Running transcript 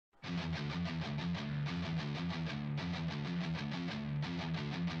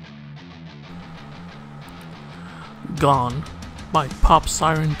Gone by Pop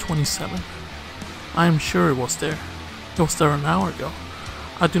Siren 27. I am sure it was there. It was there an hour ago.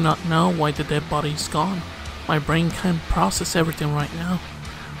 I do not know why the dead body is gone. My brain can't process everything right now.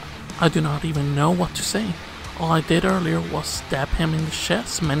 I do not even know what to say. All I did earlier was stab him in the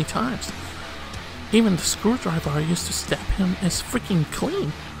chest many times. Even the screwdriver I used to stab him is freaking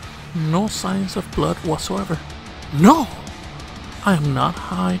clean. No signs of blood whatsoever. No! I am not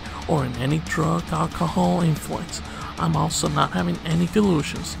high or in any drug, alcohol influence. I'm also not having any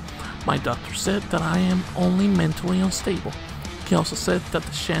delusions. My doctor said that I am only mentally unstable. He also said that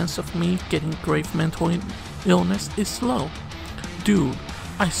the chance of me getting grave mental illness is low. Dude,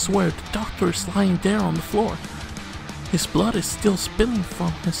 I swear the doctor is lying there on the floor. His blood is still spilling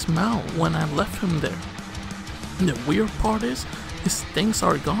from his mouth when I left him there. And the weird part is, his things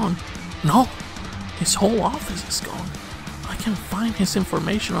are gone. No, his whole office is gone. I can't find his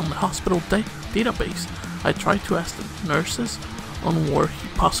information on the hospital database. I tried to ask the nurses on where he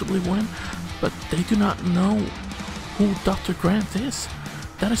possibly went, but they do not know who Dr. Grant is.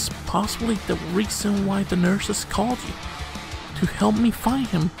 That is possibly the reason why the nurses called you. To help me find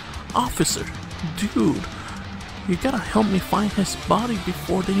him. Officer, dude, you gotta help me find his body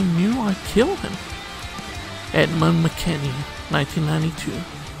before they knew I killed him. Edmund McKinney, 1992.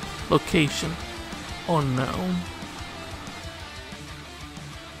 Location unknown.